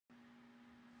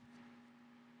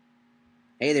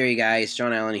Hey there, you guys.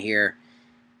 Shaun Allen here.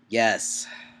 Yes,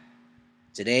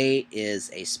 today is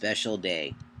a special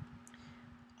day.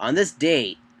 On this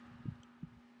date,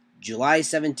 July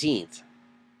 17th,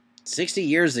 60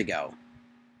 years ago,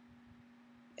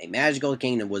 a magical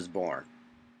kingdom was born,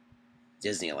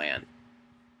 Disneyland.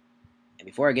 And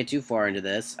before I get too far into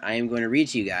this, I am going to read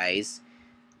to you guys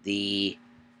the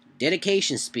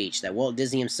dedication speech that Walt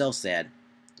Disney himself said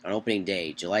on opening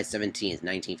day, July 17th,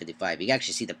 1955. You can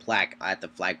actually see the plaque at the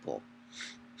flagpole.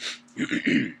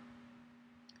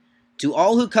 To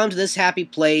all who come to this happy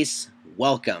place,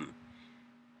 welcome.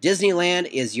 Disneyland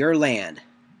is your land.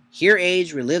 Here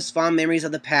age relives fond memories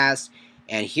of the past,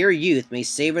 and here youth may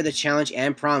savor the challenge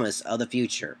and promise of the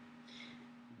future.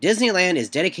 Disneyland is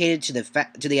dedicated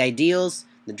to the ideals,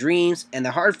 the dreams, and the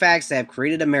hard facts that have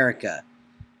created America,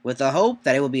 with the hope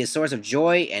that it will be a source of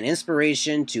joy and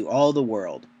inspiration to all the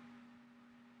world.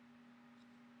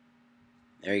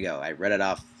 There you go. I read it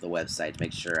off the website to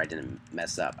make sure I didn't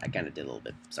mess up. I kind of did a little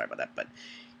bit. Sorry about that. But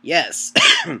yes,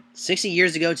 60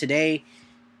 years ago today,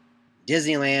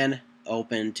 Disneyland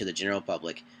opened to the general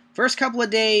public. First couple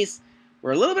of days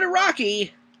were a little bit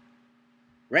rocky.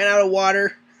 Ran out of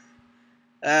water.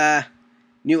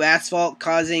 New asphalt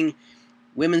causing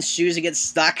women's shoes to get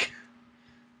stuck.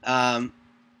 There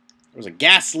was a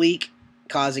gas leak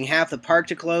causing half the park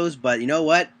to close. But you know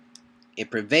what?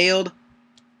 It prevailed.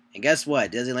 And guess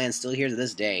what? Disneyland's still here to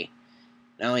this day.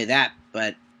 Not only that,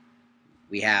 but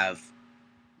we have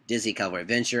Disney California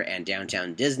Adventure and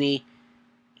Downtown Disney.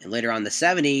 And later on in the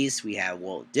 70s, we have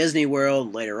Walt Disney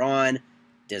World. Later on,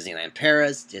 Disneyland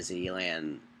Paris,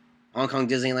 Disneyland Hong Kong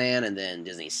Disneyland, and then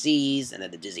Disney Seas, and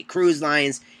then the Disney Cruise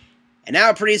Lines. And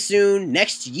now pretty soon,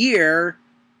 next year,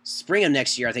 spring of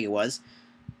next year, I think it was,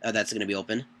 that's going to be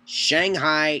open,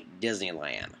 Shanghai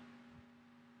Disneyland.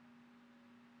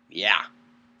 Yeah.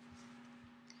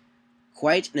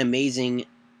 Quite an amazing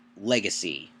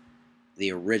legacy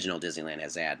the original Disneyland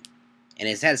has had. And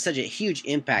it's had such a huge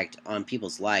impact on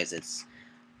people's lives. It's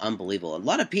unbelievable. A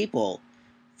lot of people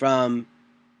from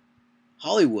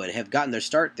Hollywood have gotten their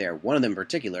start there. One of them in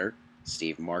particular,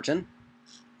 Steve Martin,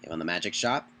 on the Magic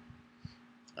Shop.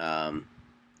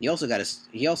 He also got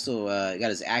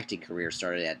his acting career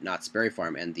started at Knott's Berry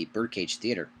Farm and the Birdcage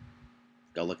Theater.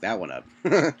 Go look that one up.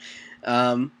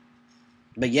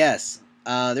 But yes,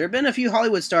 there have been a few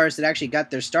Hollywood stars that actually got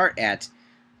their start at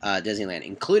Disneyland,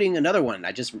 including another one.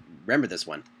 I just remember this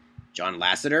one. John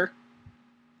Lasseter.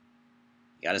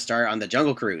 He got to start on the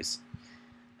Jungle Cruise.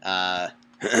 We all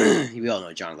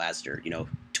know John Lasseter. You know,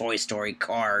 Toy Story,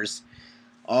 Cars,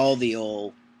 all the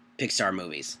old Pixar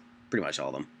movies. Pretty much all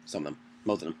of them. Some of them.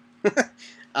 Most of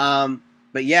them.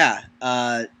 But yeah.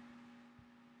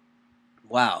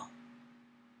 Wow.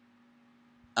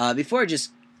 Before I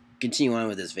just continue on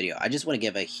with this video, I just want to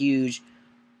give a huge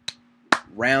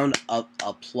round of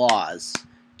applause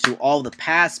to all the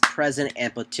past, present,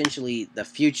 and potentially the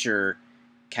future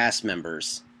cast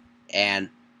members and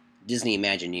Disney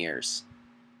Imagineers.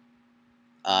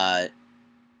 I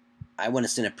want to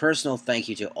send a personal thank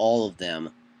you to all of them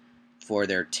for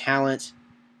their talent,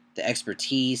 the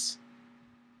expertise,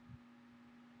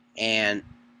 and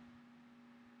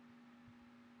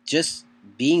just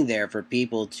being there for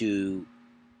people to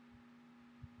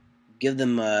give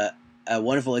them a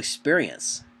wonderful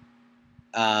experience.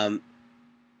 I'm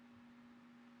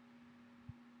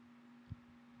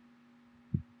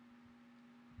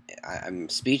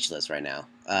speechless right now.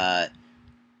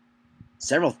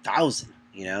 Several thousand,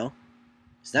 you know?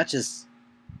 It's not just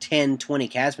 10, 20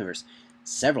 cast members.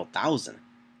 Several thousand.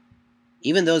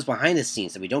 Even those behind the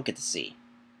scenes that we don't get to see.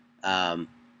 They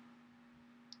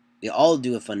all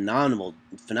do a phenomenal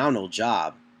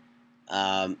job.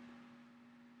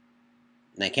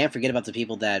 And I can't forget about the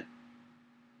people that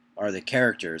are the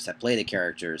characters, that play the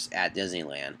characters at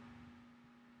Disneyland.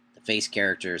 The face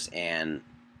characters and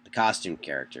the costume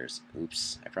characters.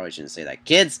 Oops, I probably shouldn't say that.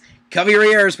 Kids, cover your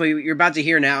ears, but you're about to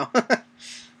hear now.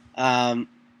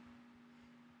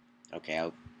 Okay,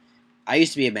 I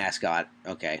used to be a mascot.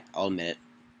 Okay, I'll admit it.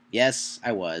 Yes,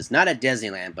 I was. Not at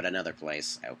Disneyland, but another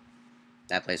place.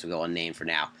 That place will go unnamed for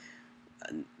now.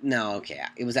 No, okay,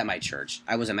 it was at my church.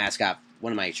 I was a mascot,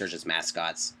 one of my church's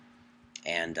mascots,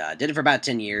 and did it for about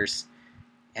 10 years.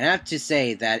 And I have to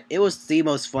say that it was the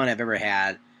most fun I've ever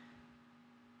had.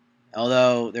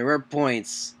 Although there were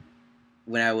points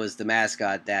when I was the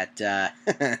mascot that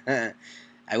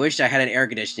I wished I had an air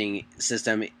conditioning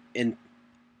system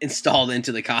installed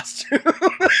into the costume.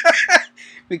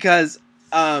 Because,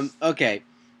 okay,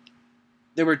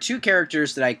 there were two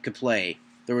characters that I could play.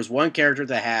 There was one character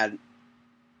that had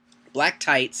black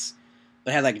tights,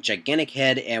 but had like a gigantic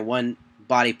head and one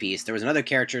body piece. There was another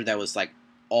character that was like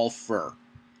all fur.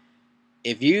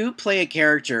 If you play a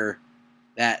character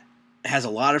that has a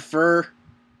lot of fur,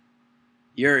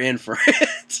 you're in for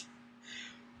it.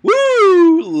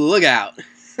 Woo! Look out.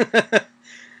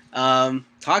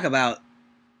 Talk about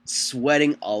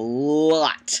sweating a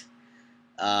lot.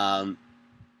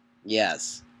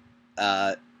 Yes.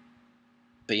 But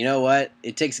you know what?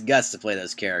 It takes guts to play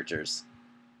those characters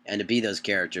and to be those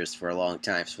characters for a long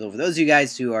time. So for those of you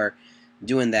guys who are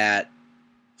doing that,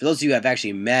 for those of you who I've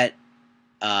actually met,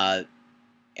 and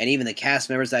even the cast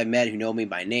members I've met who know me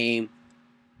by name,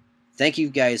 thank you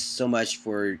guys so much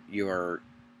for your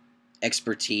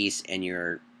expertise and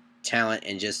your talent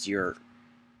and just your,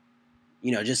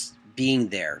 just being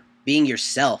there, being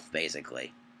yourself,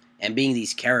 basically, and being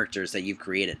these characters that you've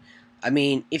created. I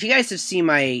mean, if you guys have seen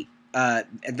my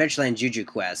Adventureland Juju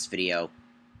Quest video,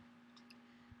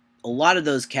 a lot of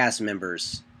those cast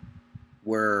members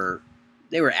were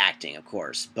acting, of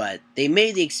course, but they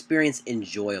made the experience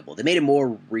enjoyable. They made it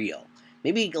more real.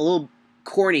 Maybe a little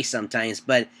corny sometimes,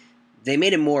 but they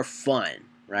made it more fun,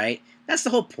 right? That's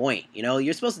the whole point,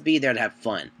 You're supposed to be there to have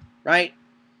fun, right?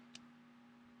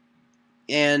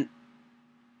 And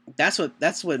that's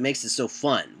what makes it so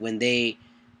fun, when they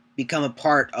become a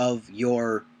part of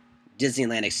your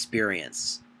Disneyland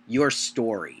experience, your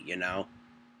story,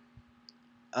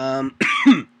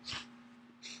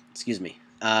 Excuse me.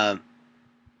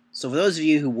 So for those of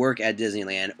you who work at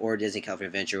Disneyland or Disney California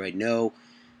Adventure, I know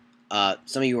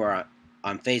some of you are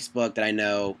on Facebook that I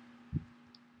know.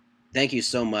 Thank you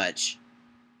so much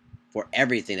for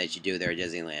everything that you do there at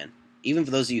Disneyland. Even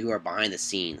for those of you who are behind the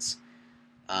scenes.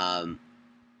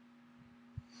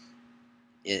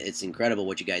 It's incredible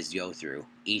what you guys go through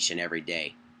each and every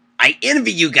day. I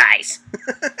envy you guys!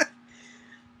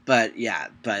 But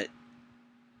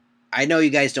I know you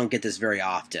guys don't get this very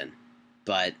often,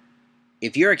 but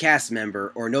if you're a cast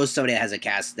member or know somebody that has a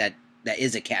cast that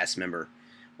is a cast member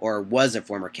or was a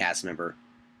former cast member,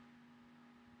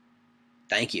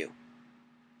 thank you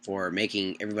for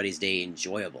making everybody's day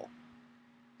enjoyable,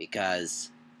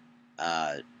 because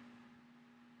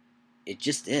it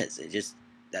just is.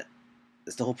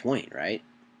 That's the whole point, right?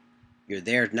 You're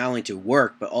there not only to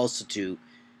work, but also to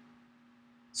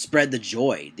spread the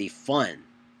joy, the fun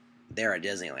there at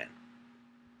Disneyland.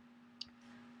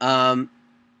 I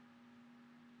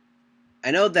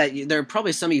know that there are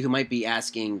probably some of you who might be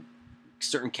asking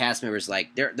certain cast members,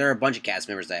 like, there are a bunch of cast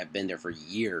members that have been there for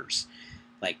years,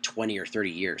 like 20 or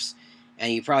 30 years,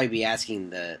 and you'd probably be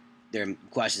asking their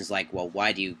questions like, well,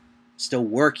 why do you still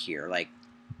work here? Like,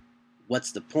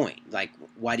 what's the point? Like,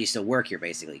 why do you still work here,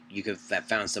 basically? You could have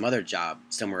found some other job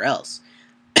somewhere else.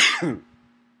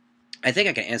 I think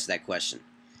I can answer that question.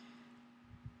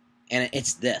 And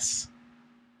it's this.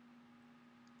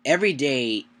 Every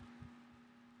day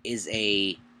is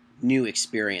a new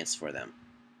experience for them.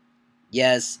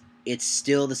 Yes, it's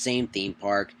still the same theme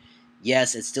park.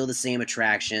 Yes, it's still the same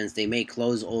attractions. They may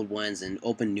close old ones and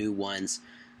open new ones.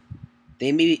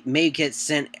 They may get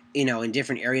sent, in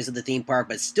different areas of the theme park,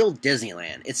 but it's still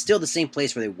Disneyland. It's still the same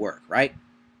place where they work, right?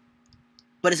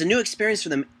 But it's a new experience for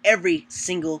them every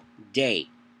single day.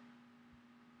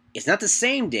 It's not the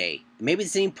same day, maybe the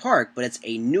same park, but it's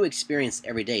a new experience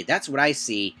every day. That's what I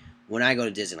see when I go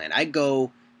to Disneyland. I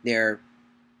go there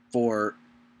for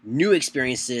new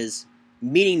experiences,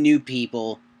 meeting new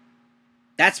people.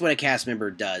 That's what a cast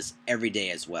member does every day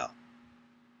as well.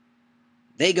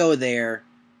 They go there.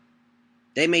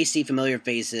 They may see familiar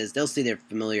faces. They'll see their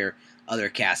familiar other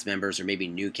cast members or maybe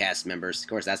new cast members. Of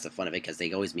course, that's the fun of it, because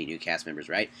they always meet new cast members,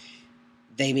 right?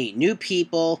 They meet new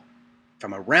people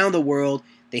from around the world.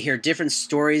 They hear different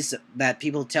stories that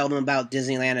people tell them about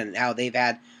Disneyland and how they've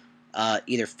had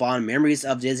either fond memories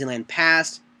of Disneyland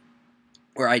past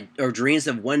or dreams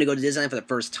of wanting to go to Disneyland for the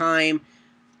first time.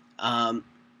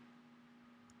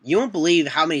 You won't believe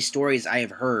how many stories I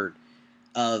have heard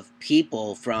of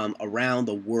people from around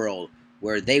the world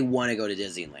where they want to go to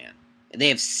Disneyland. And they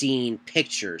have seen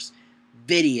pictures,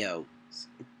 videos,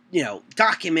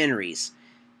 documentaries,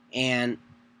 and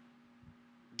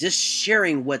just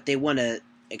sharing what they want to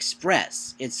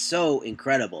express. It's so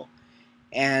incredible.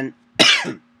 And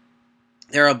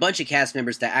there are a bunch of cast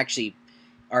members that actually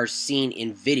are seen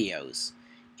in videos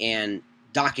and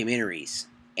documentaries.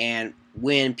 And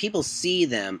when people see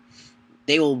them,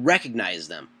 they will recognize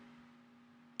them.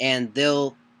 And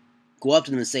they'll go up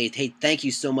to them and say, hey, thank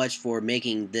you so much for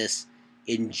making this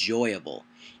enjoyable.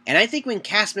 And I think when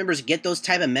cast members get those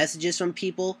type of messages from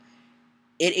people,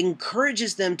 it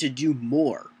encourages them to do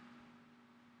more.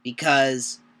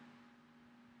 Because,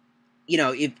 you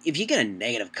know, if you get a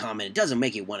negative comment, it doesn't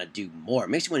make you want to do more. It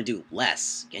makes you want to do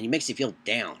less, and it makes you feel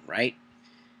down, right?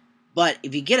 But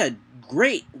if you get a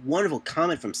great, wonderful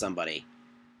comment from somebody,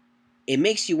 it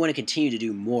makes you want to continue to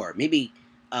do more. Maybe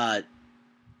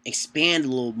expand a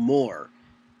little more.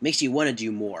 Makes you want to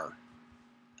do more.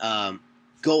 Go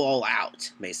all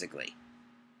out, basically.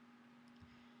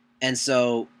 And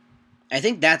so, I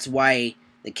think that's why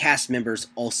the cast members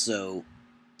also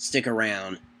stick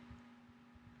around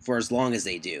for as long as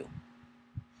they do.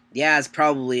 Yeah, it's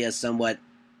probably a somewhat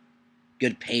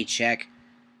good paycheck,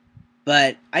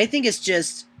 but I think it's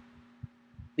just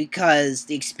because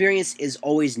the experience is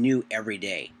always new every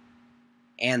day.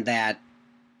 And that,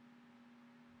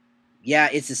 yeah,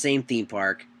 it's the same theme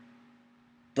park,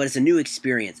 but it's a new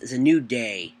experience. It's a new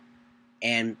day,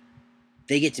 and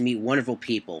they get to meet wonderful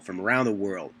people from around the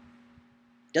world.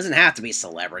 It doesn't have to be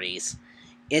celebrities.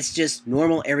 It's just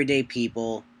normal, everyday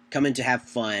people coming to have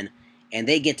fun, and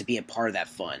they get to be a part of that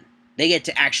fun. They get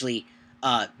to actually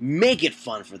make it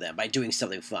fun for them by doing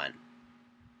something fun.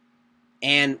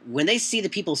 And when they see the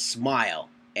people smile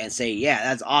and say, yeah,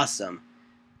 that's awesome,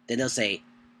 then they'll say,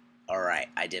 all right,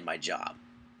 I did my job.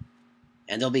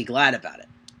 And they'll be glad about it.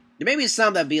 There may be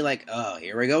some that'll be like, oh,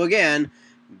 here we go again.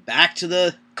 Back to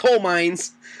the coal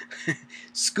mines.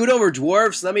 Scoot over,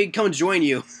 dwarfs. Let me come join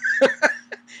you.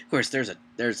 Of course, there's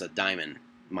a diamond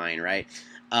mine, right?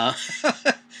 But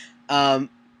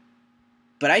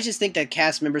I just think that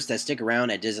cast members that stick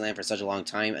around at Disneyland for such a long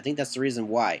time, I think that's the reason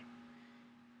why.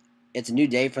 It's a new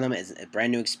day for them. It's a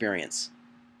brand new experience.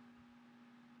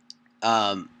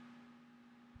 And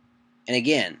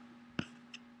again,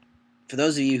 for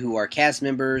those of you who are cast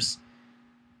members,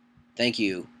 thank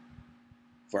you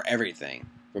for everything,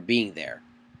 for being there.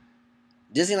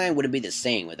 Disneyland wouldn't be the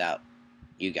same without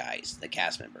you guys, the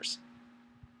cast members.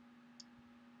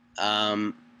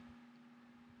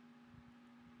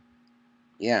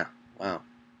 Yeah, wow.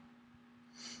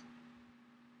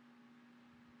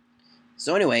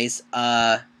 So anyways, if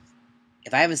I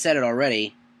haven't said it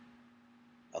already,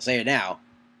 I'll say it now.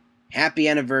 Happy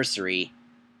anniversary,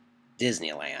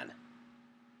 Disneyland.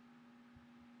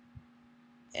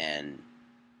 And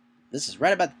this is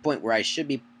right about the point where I should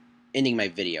be ending my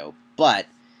video, but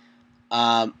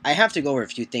I have to go over a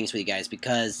few things with you guys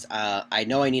because I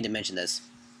know I need to mention this.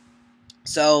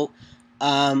 So,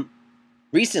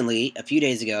 recently, a few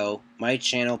days ago, my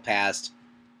channel passed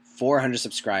 400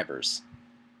 subscribers.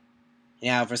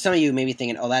 Now, for some of you, maybe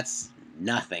thinking, oh, that's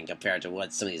nothing compared to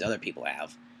what some of these other people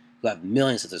have, who have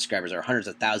millions of subscribers or hundreds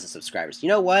of thousands of subscribers. You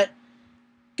know what?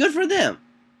 Good for them.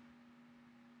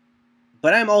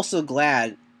 But I'm also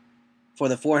glad for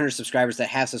the 400 subscribers that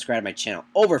have subscribed to my channel.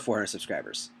 Over 400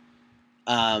 subscribers.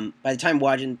 By the time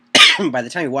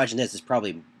you're watching this, it's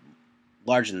probably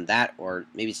larger than that, or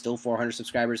maybe still 400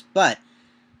 subscribers. But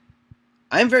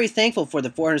I'm very thankful for the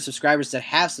 400 subscribers that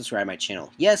have subscribed to my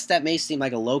channel. Yes, that may seem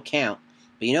like a low count,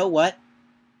 but you know what?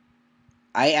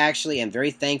 I actually am very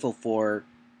thankful for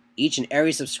each and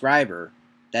every subscriber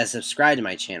that has subscribed to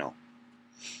my channel,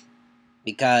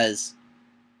 because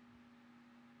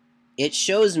it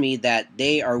shows me that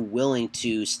they are willing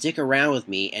to stick around with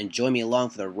me and join me along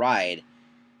for the ride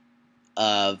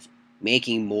of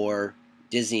making more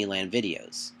Disneyland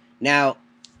videos. Now,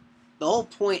 the whole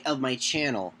point of my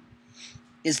channel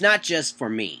is not just for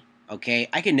me, okay?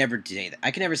 I can never say that.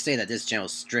 I can never say that this channel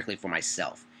is strictly for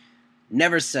myself.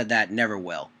 Never said that, never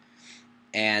will.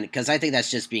 And because I think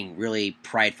that's just being really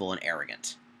prideful and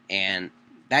arrogant. And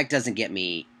that doesn't get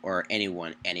me or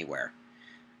anyone anywhere.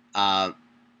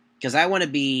 Because I want to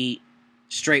be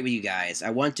straight with you guys. I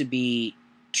want to be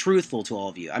truthful to all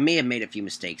of you. I may have made a few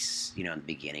mistakes, you know, in the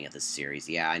beginning of this series.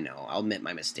 Yeah, I know. I'll admit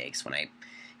my mistakes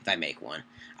if I make one.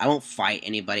 I won't fight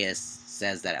anybody that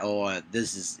says that, oh,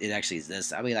 it actually is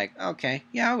this. I'll be like, okay,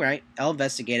 yeah, all right. I'll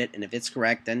investigate it, and if it's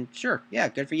correct, then sure, yeah,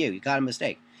 good for you. You got a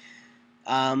mistake.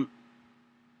 And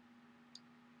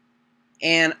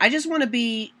I just want to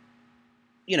be,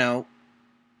 you know,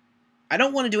 I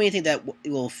don't want to do anything that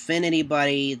will offend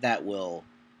anybody, that will,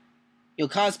 you know,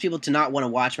 cause people to not want to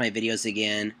watch my videos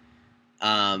again.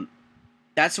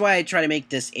 That's why I try to make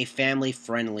this a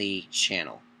family-friendly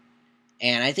channel,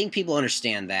 and I think people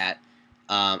understand that.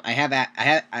 I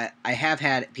have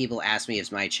had people ask me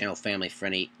if my channel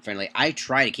family-friendly. I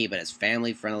try to keep it as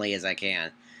family-friendly as I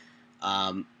can.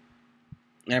 And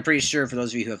I'm pretty sure for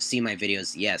those of you who have seen my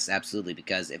videos, yes, absolutely,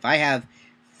 because if I have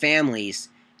families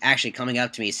actually coming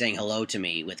up to me saying hello to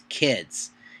me with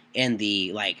kids in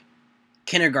the, like,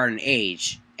 kindergarten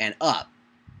age and up,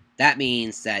 that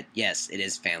means that, yes, it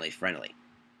is family-friendly.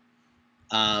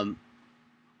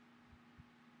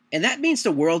 And that means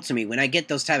the world to me when I get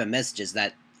those type of messages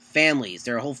that families.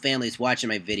 There are whole families watching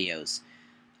my videos.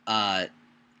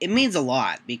 It means a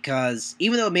lot because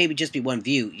even though it may just be one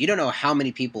view, you don't know how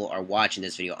many people are watching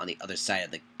this video on the other side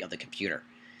of the computer.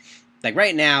 Like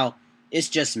right now, it's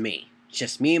just me. It's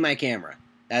just me and my camera.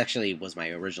 That actually was my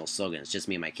original slogan. It's just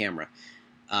me and my camera.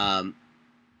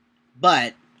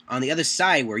 But on the other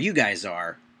side where you guys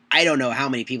are, I don't know how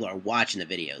many people are watching the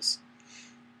videos.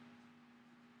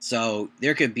 So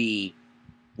there could be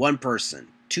one person,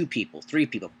 2 people, 3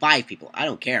 people, 5 people. I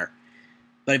don't care.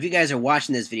 But if you guys are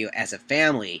watching this video as a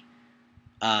family,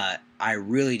 I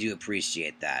really do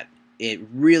appreciate that. It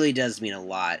really does mean a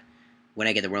lot when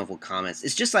I get the wonderful comments.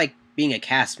 It's just like being a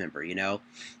cast member, you know?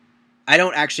 I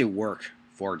don't actually work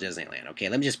for Disneyland, okay?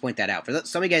 Let me just point that out. For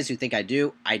some of you guys who think I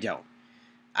do, I don't.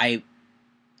 I'm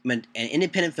an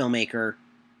independent filmmaker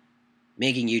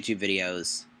making YouTube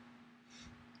videos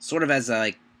sort of as a,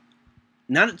 like,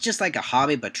 not just like a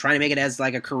hobby, but trying to make it as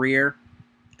like a career.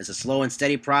 It's a slow and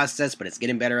steady process, but it's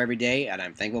getting better every day, and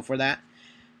I'm thankful for that.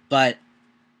 But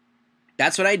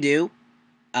that's what I do.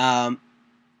 In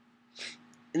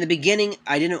the beginning,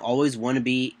 I didn't always want to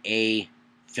be a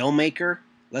filmmaker.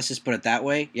 Let's just put it that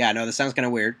way. Yeah, I know this sounds kind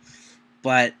of weird.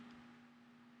 But,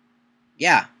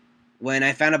 yeah. When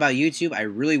I found out about YouTube, I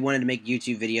really wanted to make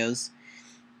YouTube videos.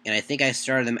 And I think I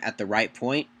started them at the right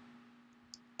point.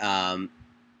 And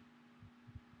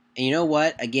you know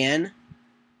what? Again,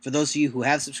 for those of you who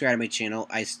have subscribed to my channel,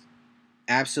 I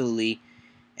absolutely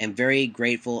am very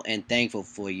grateful and thankful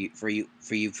for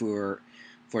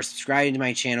subscribing to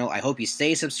my channel. I hope you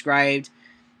stay subscribed.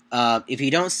 If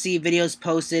you don't see videos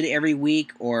posted every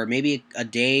week or maybe a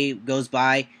day goes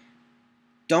by,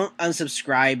 don't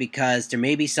unsubscribe because there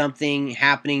may be something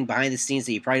happening behind the scenes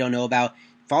that you probably don't know about.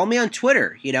 Follow me on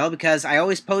Twitter, you know, because I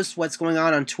always post what's going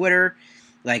on Twitter.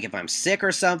 Like if I'm sick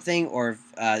or something, or if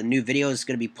a new video is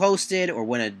going to be posted, or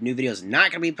when a new video is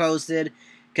not going to be posted.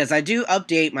 Because I do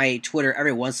update my Twitter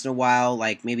every once in a while,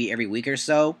 like maybe every week or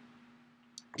so.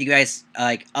 Do you guys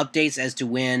like updates as to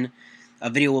when a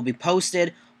video will be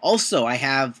posted? Also, I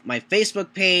have my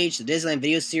Facebook page, the Disneyland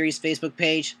Video Series Facebook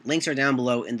page. Links are down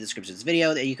below in the description of this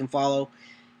video that you can follow.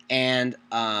 And,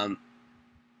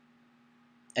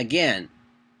 again,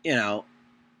 you know,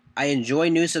 I enjoy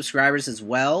new subscribers as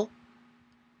well.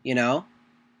 You know,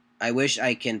 I wish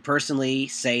I can personally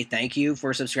say thank you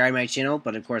for subscribing to my channel,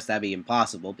 but of course that'd be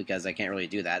impossible because I can't really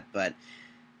do that. But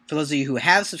for those of you who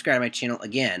have subscribed to my channel,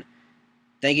 again,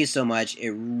 thank you so much.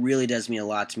 It really does mean a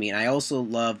lot to me. And I also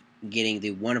love getting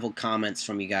the wonderful comments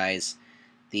from you guys.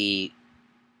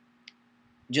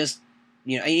 Just,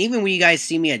 you know, even when you guys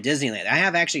see me at Disneyland, I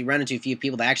have actually run into a few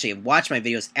people that actually have watched my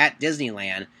videos at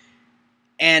Disneyland.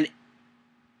 And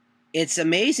it's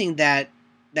amazing that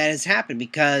has happened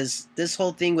because this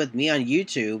whole thing with me on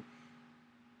YouTube,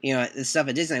 you know, this stuff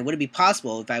at Disneyland wouldn't be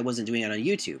possible if I wasn't doing it on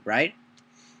YouTube, right?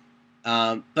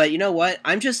 But you know what?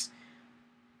 I'm just,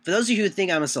 for those of you who think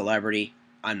I'm a celebrity,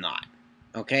 I'm not.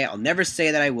 Okay? I'll never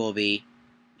say that I will be.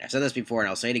 I've said this before and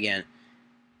I'll say it again.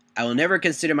 I will never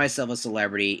consider myself a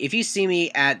celebrity. If you see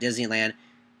me at Disneyland,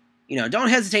 you know, don't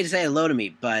hesitate to say hello to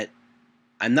me, but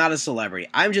I'm not a celebrity.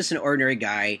 I'm just an ordinary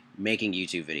guy making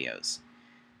YouTube videos.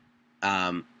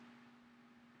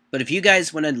 But if you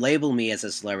guys want to label me as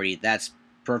a celebrity, that's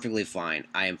perfectly fine.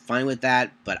 I am fine with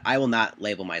that, but I will not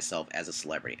label myself as a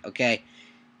celebrity, okay?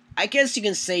 I guess you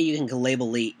can say you can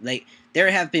label me, like, there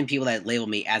have been people that label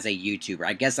me as a YouTuber.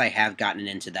 I guess I have gotten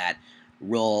into that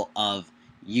role of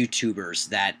YouTubers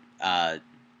that,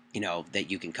 you know, that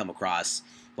you can come across,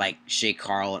 like Shay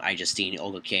Carl and iJustine,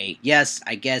 Olga K. Yes,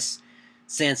 I guess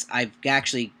since I've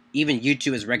actually, even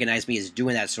YouTube has recognized me as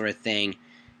doing that sort of thing,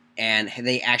 and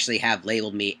they actually have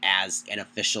labeled me as an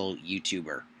official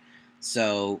YouTuber.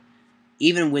 So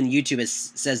even when YouTube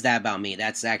says that about me,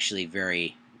 that's actually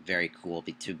very, very cool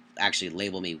to actually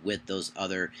label me with those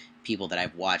other people that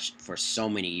I've watched for so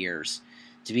many years.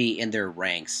 To be in their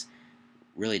ranks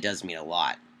really does mean a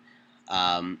lot.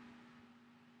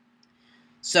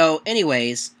 So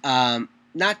anyways,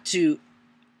 not to,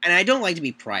 and I don't like to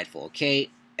be prideful, okay?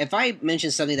 If I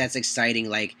mention something that's exciting,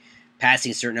 like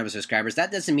passing a certain number of subscribers,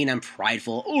 that doesn't mean I'm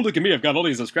prideful. Oh, look at me, I've got all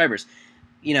these subscribers.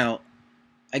 You know,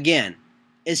 again,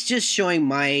 it's just showing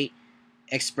my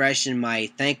expression, my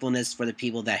thankfulness for the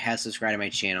people that have subscribed to my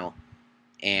channel.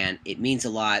 And it means a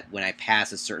lot when I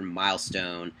pass a certain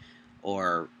milestone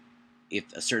or if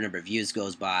a certain number of views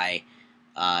goes by.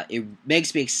 It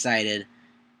makes me excited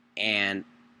and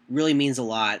really means a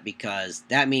lot because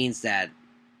that means that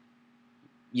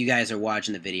you guys are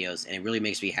watching the videos and it really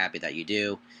makes me happy that you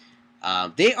do.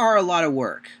 They are a lot of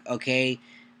work, okay?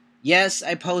 Yes,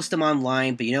 I post them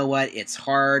online, but you know what? It's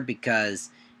hard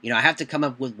because I have to come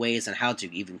up with ways on how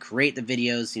to even create the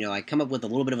videos. I come up with a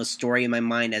little bit of a story in my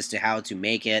mind as to how to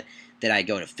make it. Then I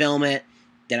go to film it.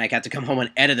 Then I got to come home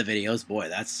and edit the videos. Boy,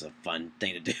 that's a fun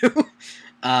thing to do.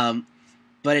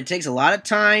 But it takes a lot of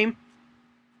time.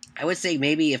 I would say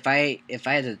maybe if I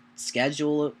had to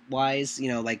schedule it wise,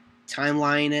 like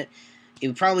timeline it, it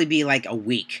would probably be like a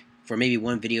week for maybe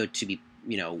one video to be,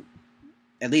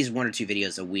 at least 1 or 2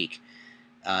 videos a week.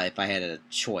 If I had a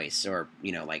choice, or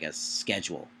like a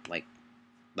schedule, like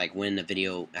when the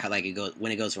video,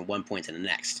 when it goes from one point to the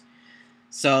next.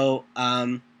 So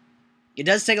it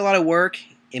does take a lot of work.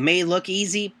 It may look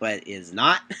easy, but it is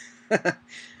not.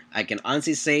 I can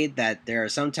honestly say that there are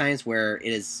some times where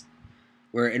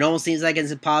it almost seems like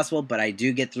it's impossible, but I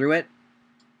do get through it.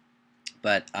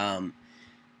 But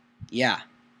yeah,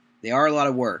 they are a lot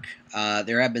of work.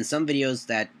 There have been some videos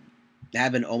that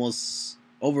have been almost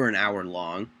over an hour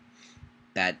long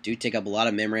that do take up a lot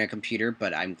of memory on computer,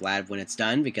 but I'm glad when it's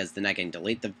done, because then I can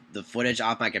delete the footage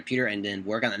off my computer and then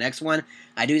work on the next one.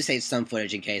 I do save some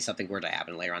footage in case something were to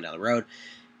happen later on down the road,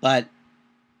 but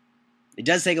it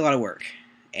does take a lot of work,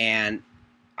 and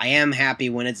I am happy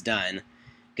when it's done,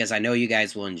 because I know you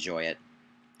guys will enjoy it.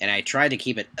 And I tried to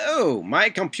keep it... Oh, my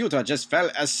computer just fell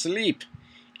asleep.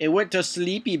 It went to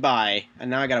sleepy bye,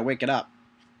 and now I gotta wake it up.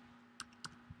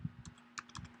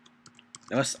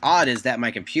 What's odd is that my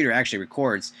computer actually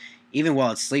records even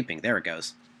while it's sleeping. There it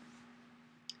goes.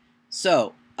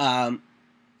 So,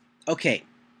 okay.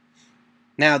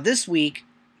 Now, this week,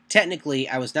 technically,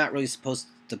 I was not really supposed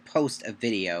to post a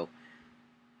video.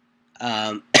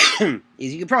 As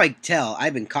you can probably tell,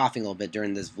 I've been coughing a little bit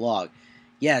during this vlog.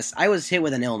 Yes, I was hit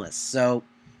with an illness. So,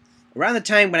 around the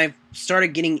time when I started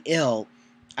getting ill,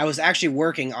 I was actually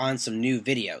working on some new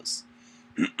videos.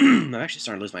 I'm actually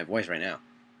starting to lose my voice right now.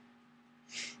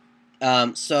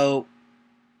 So,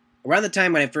 around the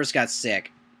time when I first got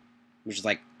sick, which was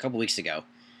like a couple weeks ago,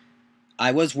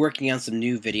 I was working on some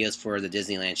new videos for the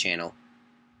Disneyland channel.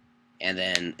 And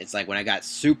then, it's like when I got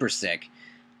super sick,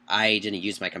 I didn't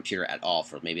use my computer at all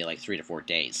for maybe like 3 to 4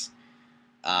 days.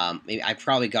 Maybe I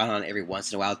probably got on every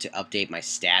once in a while to update my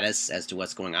status as to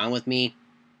what's going on with me.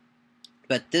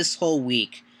 But this whole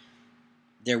week,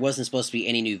 there wasn't supposed to be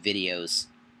any new videos,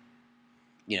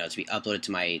 to be uploaded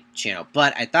to my channel.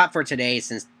 But I thought for today,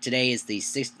 since today is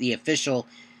the official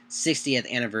 60th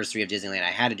anniversary of Disneyland,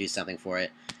 I had to do something for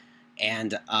it.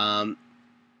 And,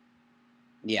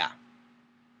 yeah,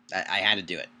 I had to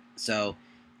do it. So,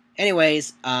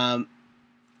 anyways, I'm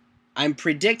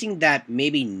predicting that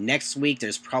maybe next week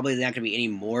there's probably not going to be any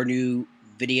more new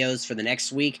videos for the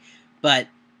next week, but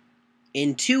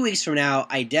in 2 weeks from now,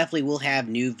 I definitely will have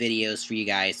new videos for you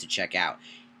guys to check out.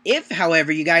 If,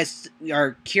 however, you guys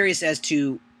are curious as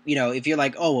to, if you're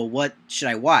like, oh, well, what should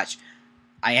I watch?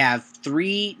 I have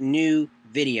 3 new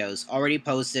videos already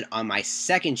posted on my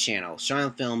second channel, Shaun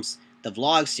Allen Films, the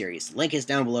vlog series. Link is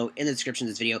down below in the description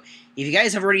of this video. If you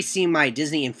guys have already seen my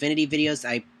Disney Infinity videos,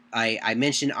 I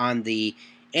mentioned on the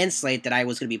end slate that I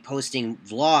was going to be posting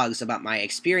vlogs about my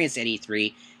experience at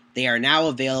E3. They are now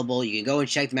available. You can go and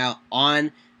check them out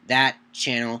on that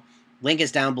channel. Link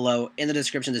is down below in the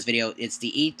description of this video. It's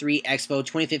the E3 Expo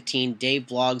 2015 day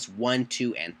vlogs 1,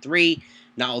 2, and 3.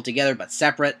 Not all together, but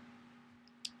separate.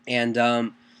 And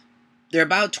they're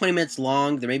about 20 minutes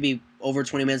long. They're maybe over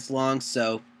 20 minutes long,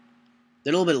 so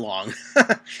they're a little bit long.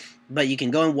 But you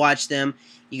can go and watch them.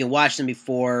 You can watch them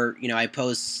before, I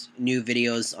post new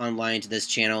videos online to this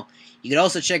channel. You can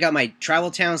also check out my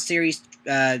Travel Town series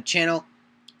channel.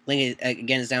 Link,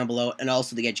 again, is down below. And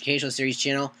also the Educational series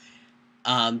channel.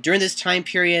 During this time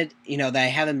period, that I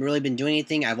haven't really been doing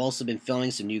anything, I've also been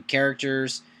filming some new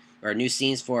characters or new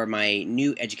scenes for my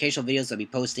new educational videos I'll be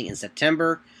posting in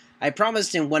September. I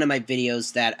promised in one of my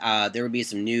videos that there would be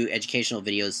some new educational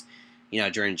videos,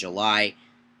 during July.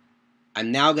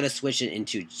 I'm now going to switch it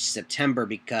into September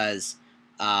because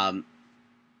I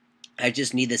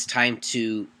just need this time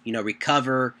to,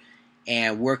 recover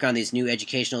and work on these new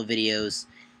educational videos.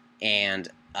 And,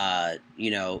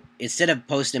 instead of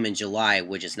posting them in July,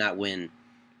 which is not when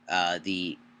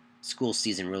the school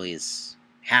season really is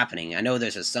happening. I know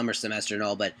there's a summer semester and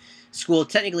all, but school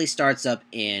technically starts up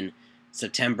in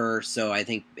September, so I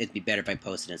think it'd be better if I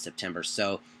posted in September.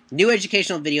 So, new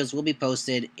educational videos will be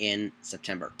posted in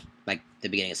September, like the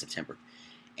beginning of September.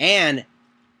 And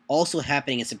also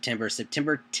happening in September,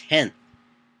 September 10th,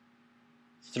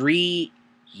 3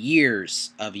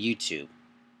 years of YouTube.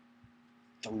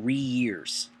 3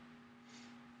 years.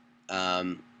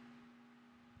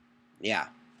 Yeah,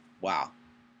 wow.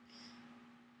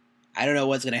 I don't know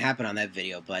what's going to happen on that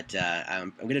video, but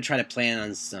I'm going to try to plan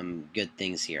on some good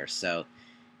things here. So,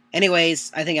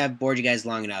 Anyways, I think I've bored you guys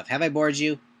long enough. Have I bored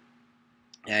you?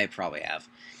 I probably have.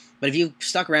 But if you've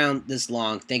stuck around this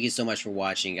long, thank you so much for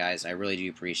watching, guys. I really do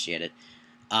appreciate it.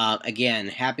 Again,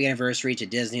 happy anniversary to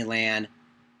Disneyland.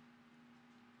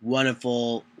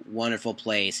 Wonderful, wonderful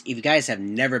place. If you guys have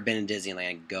never been to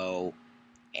Disneyland, go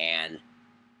and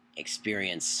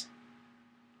experience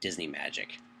Disney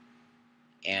magic.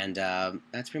 And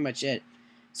that's pretty much it.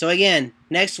 So again,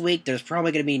 next week, there's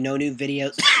probably going to be no new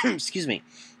videos. Excuse me.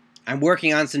 I'm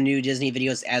working on some new Disney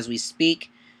videos as we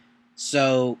speak.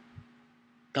 So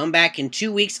come back in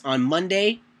 2 weeks on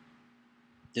Monday.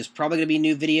 There's probably going to be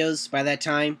new videos by that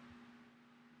time.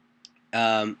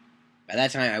 By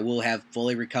that time, I will have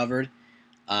fully recovered.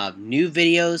 New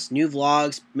videos, new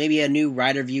vlogs, maybe a new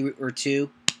ride review or two.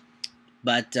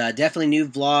 But definitely new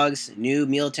vlogs, new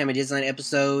Mealtime at Disneyland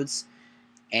episodes.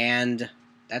 And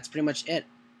that's pretty much it.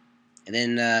 And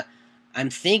then I'm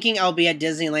thinking I'll be at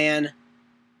Disneyland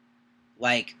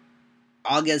like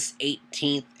August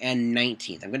 18th and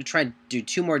 19th. I'm going to try to do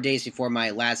 2 more days before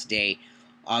my last day,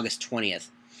 August 20th.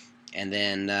 And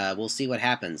then we'll see what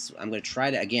happens. I'm going to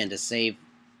try to, again, to save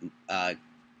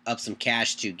up some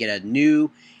cash to get a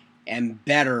new and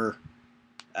better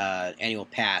annual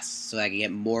pass so that I can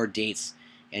get more dates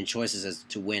and choices as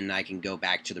to when I can go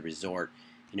back to the resort,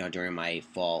 during my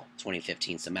fall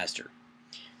 2015 semester.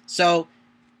 So,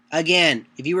 again,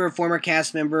 if you were a former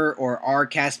cast member or are a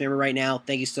cast member right now,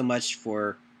 thank you so much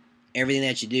for everything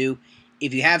that you do.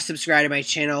 If you have subscribed to my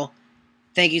channel,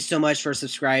 thank you so much for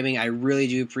subscribing. I really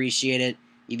do appreciate it.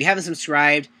 If you haven't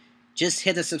subscribed, just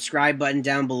hit the subscribe button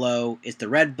down below. It's the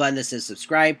red button that says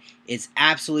subscribe. It's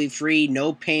absolutely free,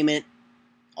 no payment.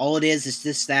 All it is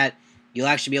just that you'll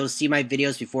actually be able to see my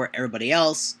videos before everybody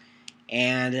else.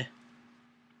 And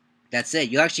that's it.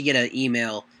 You'll actually get an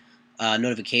email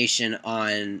notification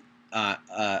on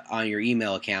your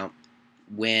email account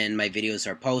when my videos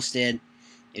are posted.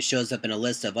 It shows up in a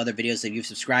list of other videos that you've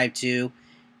subscribed to.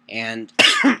 And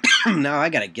now I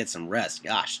gotta get some rest.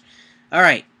 Gosh.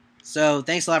 Alright. So,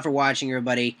 thanks a lot for watching,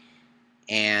 everybody.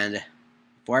 And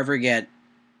before I forget,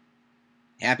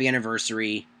 happy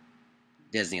anniversary,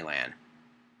 Disneyland.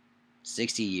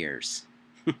 60 years.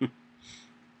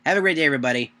 Have a great day,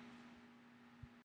 everybody.